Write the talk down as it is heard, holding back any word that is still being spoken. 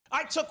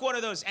I took one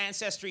of those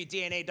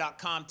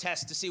AncestryDNA.com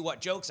tests to see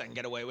what jokes I can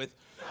get away with.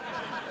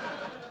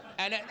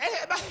 And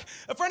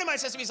a friend of mine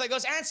says to me, he's like,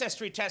 those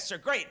ancestry tests are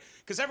great,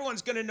 because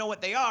everyone's going to know what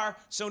they are,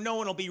 so no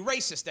one will be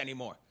racist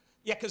anymore.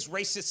 Yeah, because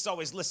racists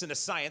always listen to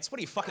science. What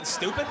are you, fucking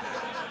stupid?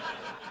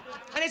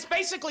 And it's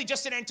basically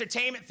just an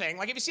entertainment thing.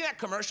 Like, have you seen that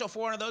commercial for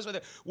one of those with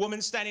a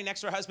woman standing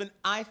next to her husband?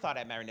 I thought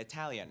I married an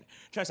Italian.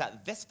 Turns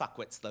out this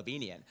fuckwit's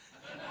Slovenian.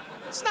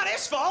 It's not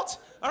his fault,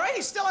 all right?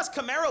 He still has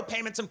Camaro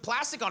payments and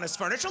plastic on his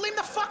furniture. Leave him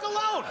the fuck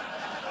alone.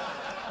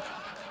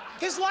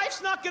 His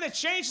life's not gonna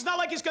change. It's not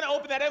like he's gonna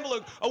open that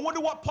envelope. I wonder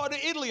what part of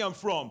Italy I'm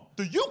from.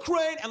 The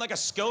Ukraine. And like a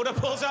Skoda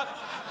pulls up.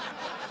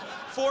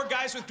 4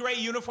 guys with gray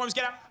uniforms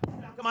get out,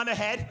 knock him on the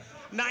head.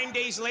 9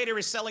 days later,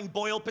 he's selling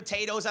boiled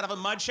potatoes out of a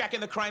mud shack in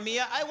the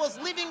Crimea. I was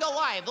living a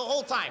lie the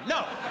whole time.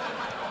 No.